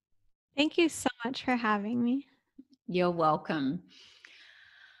you. Thank you so much for having me. You're welcome.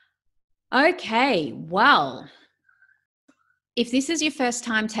 Okay, well, if this is your first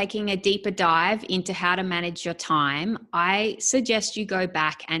time taking a deeper dive into how to manage your time, I suggest you go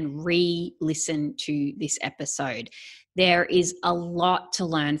back and re-listen to this episode. There is a lot to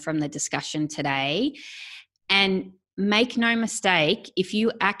learn from the discussion today. And make no mistake, if you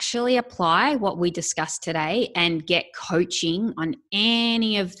actually apply what we discussed today and get coaching on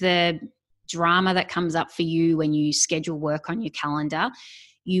any of the drama that comes up for you when you schedule work on your calendar,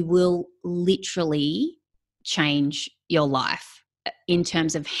 you will literally change your life in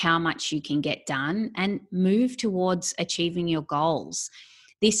terms of how much you can get done and move towards achieving your goals.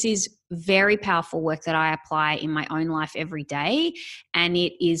 This is very powerful work that I apply in my own life every day. And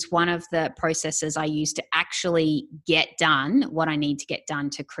it is one of the processes I use to actually get done what I need to get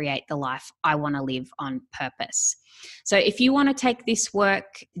done to create the life I want to live on purpose. So if you want to take this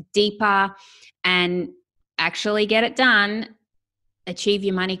work deeper and actually get it done, achieve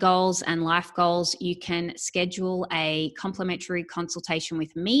your money goals and life goals, you can schedule a complimentary consultation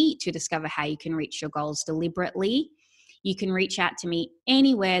with me to discover how you can reach your goals deliberately. You can reach out to me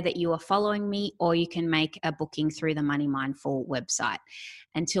anywhere that you are following me, or you can make a booking through the Money Mindful website.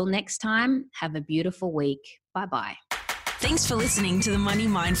 Until next time, have a beautiful week. Bye-bye. Thanks for listening to the Money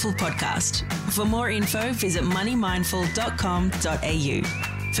Mindful podcast. For more info, visit moneymindful.com.au.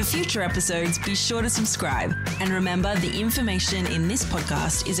 For future episodes, be sure to subscribe. And remember, the information in this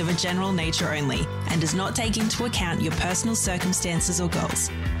podcast is of a general nature only and does not take into account your personal circumstances or goals.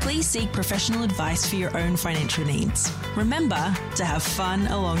 Please seek professional advice for your own financial needs. Remember to have fun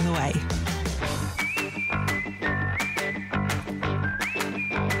along the way.